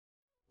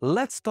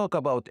let's talk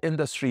about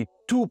Industry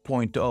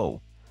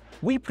 2.0.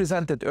 We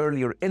presented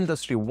earlier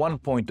Industry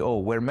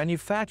 1.0, where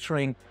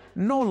manufacturing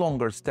no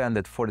longer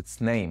stood for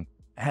its name,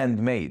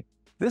 handmade.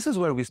 This is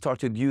where we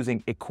started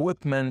using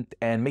equipment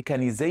and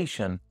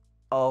mechanization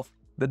of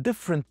the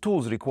different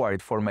tools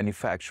required for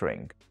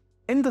manufacturing.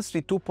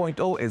 Industry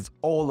 2.0 is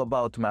all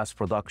about mass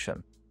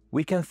production.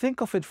 We can think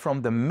of it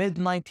from the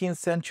mid-19th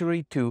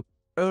century to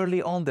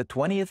early on the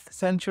 20th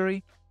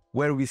century,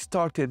 where we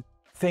started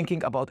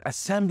thinking about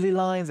assembly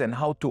lines and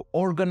how to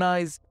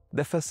organize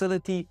the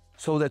facility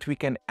so that we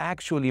can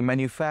actually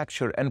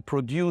manufacture and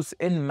produce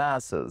in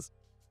masses.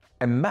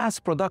 And mass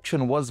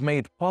production was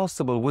made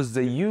possible with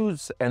the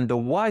use and the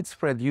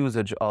widespread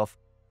usage of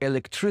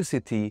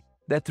electricity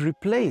that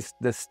replaced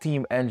the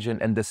steam engine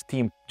and the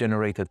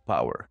steam-generated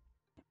power.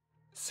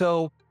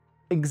 So,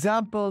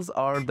 examples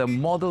are the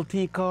Model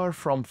T car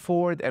from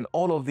Ford and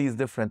all of these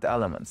different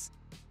elements.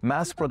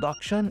 Mass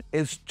production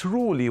is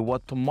truly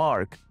what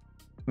marked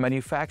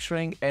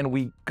manufacturing, and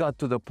we got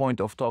to the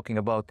point of talking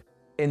about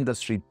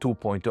Industry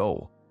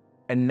 2.0.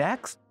 And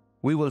next,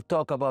 we will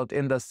talk about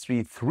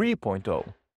Industry 3.0.